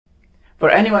For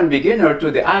anyone beginner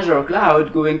to the Azure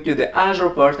cloud, going to the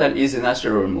Azure portal is a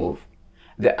natural move.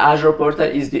 The Azure portal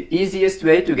is the easiest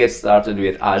way to get started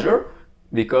with Azure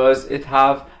because it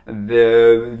have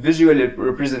the visual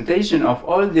representation of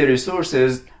all the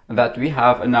resources that we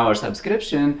have in our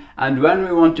subscription, and when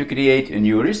we want to create a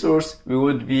new resource, we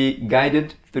would be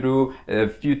guided through a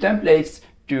few templates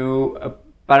to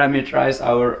parameterize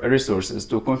our resources,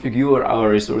 to configure our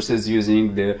resources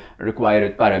using the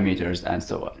required parameters and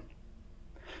so on.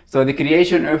 So the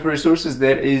creation of resources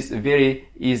there is very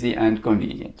easy and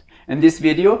convenient. In this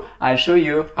video, I'll show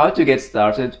you how to get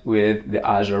started with the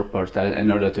Azure portal in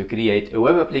order to create a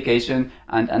web application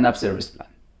and an app service plan.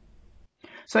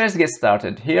 So let's get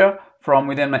started. Here, from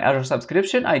within my Azure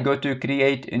subscription, I go to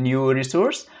create a new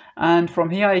resource, and from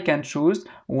here I can choose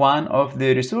one of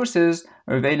the resources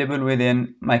available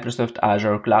within Microsoft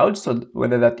Azure Cloud, so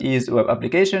whether that is web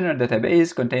application or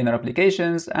database, container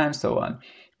applications, and so on.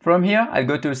 From here, I'll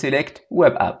go to select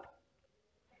web app.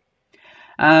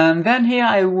 And then here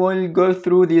I will go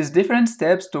through these different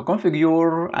steps to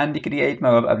configure and create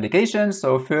my web application.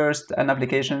 So first, an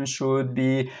application should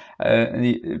live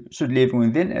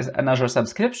within an Azure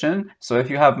subscription. So if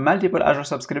you have multiple Azure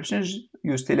subscriptions,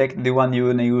 you select the one you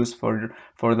want to use for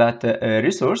that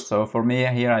resource. So for me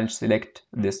here, I'll select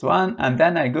this one, and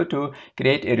then I go to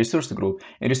create a resource group.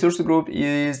 A resource group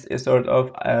is a sort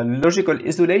of a logical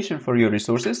isolation for your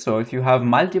resources. So if you have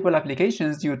multiple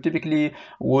applications, you typically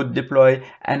would deploy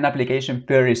an application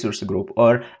per resource group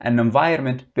or an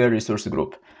environment per resource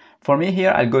group. For me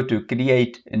here, I'll go to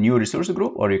create a new resource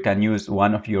group, or you can use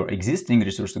one of your existing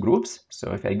resource groups.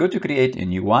 So if I go to create a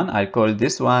new one, I'll call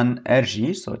this one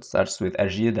RG. So it starts with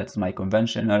RG. That's my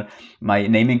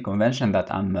naming convention that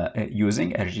I'm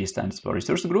using. RG stands for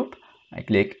resource group. I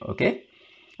click OK.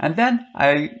 And then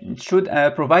I should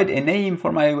provide a name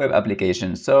for my web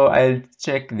application. So I'll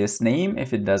check this name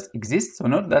if it does exist. So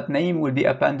note that name will be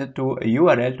appended to a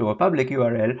URL, to a public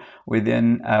URL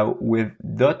within with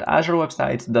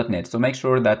 .azurewebsites.net. So make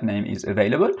sure that name is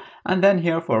available. And then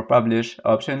here for publish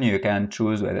option, you can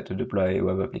choose whether to deploy a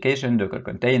web application, Docker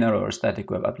container, or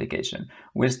static web application.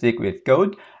 We'll stick with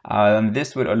code.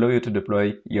 This will allow you to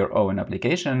deploy your own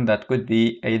application. That could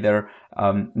be either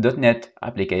 .NET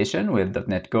application with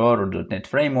 .NET Core or .NET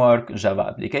Framework, Java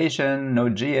application,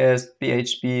 Node.js,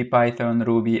 PHP, Python,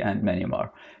 Ruby, and many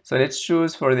more. So let's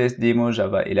choose for this demo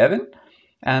Java 11,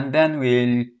 and then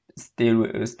we'll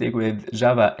still stick with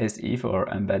Java SE for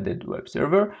embedded web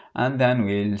server, and then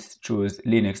we'll choose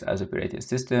Linux as operating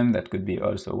system. That could be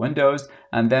also Windows,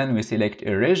 and then we select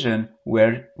a region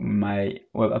where my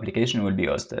web application will be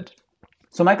hosted.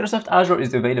 So Microsoft Azure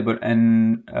is available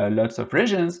in lots of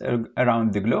regions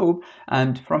around the globe,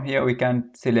 and from here we can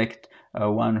select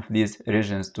one of these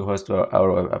regions to host our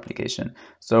web application.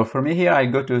 So for me here, I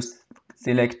go to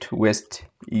select West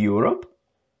Europe.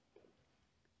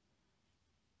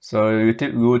 So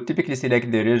you would typically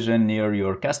select the region near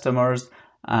your customers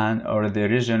or the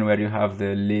region where you have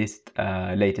the least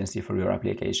latency for your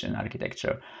application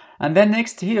architecture. And then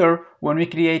next here, when we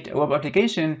create a web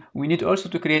application, we need also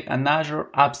to create an Azure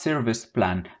App Service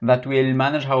plan that will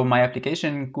manage how my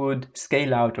application could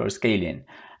scale out or scale in.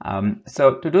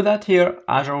 So to do that here,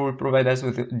 Azure will provide us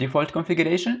with a default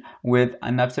configuration with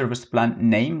an app service plan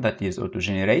name that is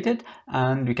auto-generated,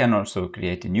 and we can also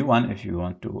create a new one if you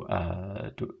want to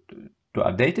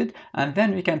update it, and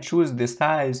then we can choose the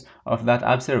size of that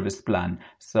app service plan.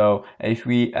 So if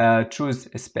we choose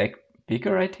a Spec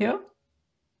Picker right here,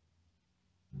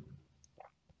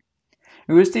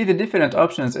 we will see the different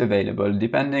options available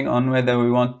depending on whether we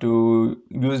want to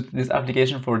use this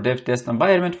application for dev test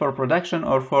environment, for production,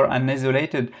 or for an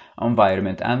isolated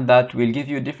environment, and that will give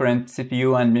you different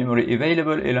CPU and memory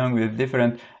available along with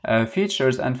different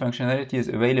features and functionalities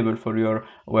available for your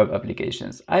web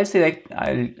applications. I'll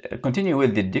continue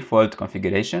with the default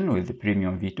configuration with the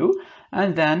Premium V2,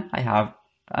 and then I have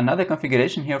another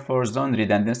configuration here for zone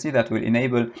redundancy that will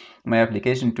enable my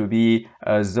application to be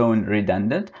zone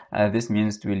redundant. This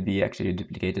means it will be actually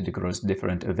duplicated across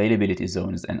different availability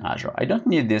zones in Azure. I don't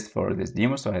need this for this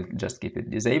demo, so I'll just keep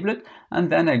it disabled. And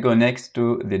then I go next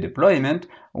to the deployment,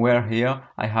 where here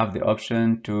I have the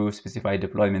option to specify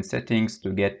deployment settings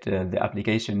to get the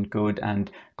application code and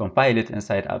compile it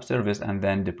inside App Service and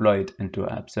then deploy it into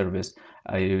App Service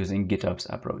using GitOps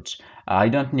approach. I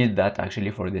don't need that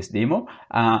actually for this demo.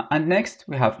 And next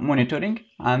we have monitoring,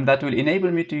 and that will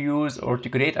enable me to use or to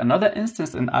create another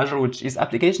instance in Azure, which is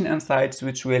application insights,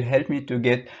 which will help me to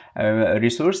get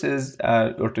resources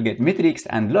or to get metrics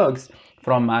and logs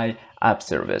from my app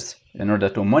service in order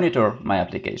to monitor my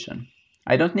application.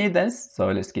 I don't need this,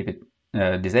 so let's keep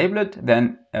it disabled.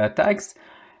 Then tags.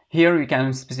 Here we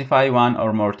can specify one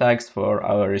or more tags for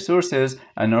our resources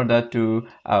in order to,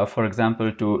 for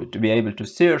example, to be able to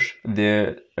search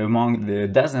among the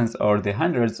dozens or the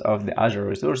hundreds of the Azure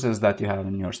resources that you have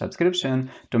in your subscription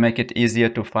to make it easier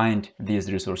to find these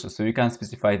resources. So you can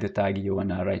specify the tag you want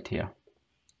to write here.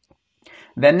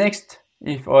 Then next,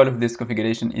 if all of this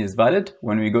configuration is valid,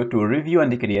 when we go to review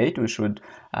and create, we should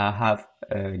have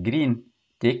a green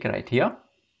tick right here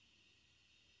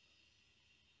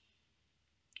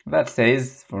that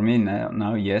says for me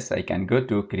now yes, I can go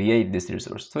to create this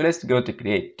resource. So let's go to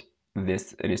create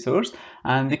this resource,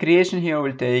 and the creation here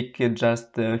will take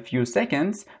just a few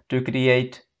seconds to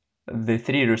create the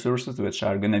three resources, which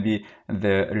are going to be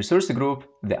the resource group,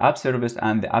 the app service,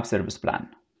 and the app service plan.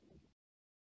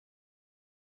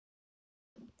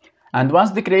 And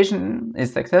once the creation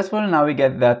is successful, now we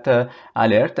get that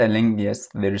alert telling yes,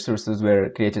 the resources were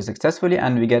created successfully,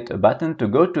 and we get a button to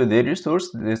go to the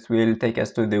resource. This will take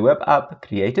us to the web app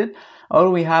created, or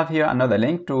we have here another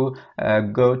link to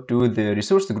go to the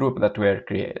resource group that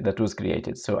was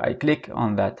created. So I click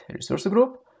on that resource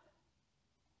group,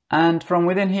 and from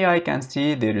within here I can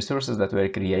see the resources that were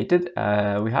created.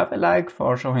 We have a lag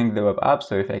for showing the web app,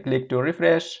 so if I click to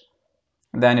refresh,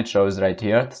 then it shows right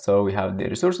here. So we have the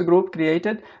resource group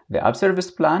created, the app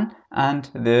service plan, and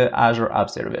the Azure app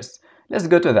service. Let's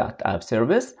go to that app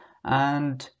service,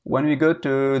 and when we go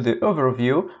to the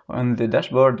overview on the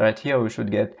dashboard right here, we should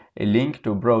get a link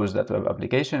to browse that web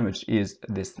application, which is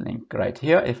this link right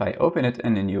here. If I open it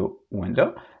in a new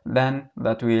window, then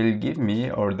that will give me,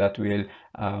 or that will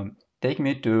take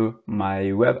me to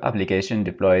my web application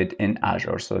deployed in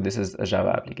Azure. So this is a Java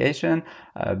application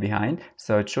behind.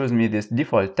 So it shows me this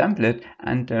default template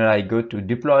until I go to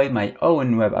deploy my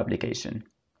own web application.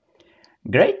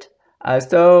 Great.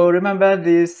 So remember,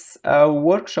 this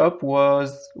workshop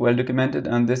was well documented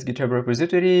on this GitHub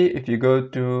repository. If you go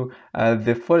to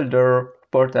the folder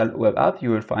portal web app,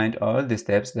 you will find all the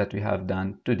steps that we have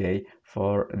done today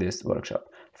for this workshop.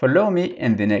 Follow me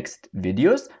in the next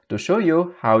videos to show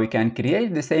you how we can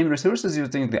create the same resources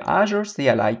using the Azure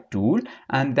CLI tool,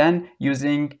 and then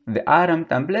using the RM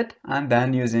template, and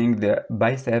then using the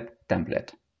Bicep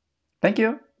template. Thank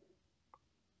you.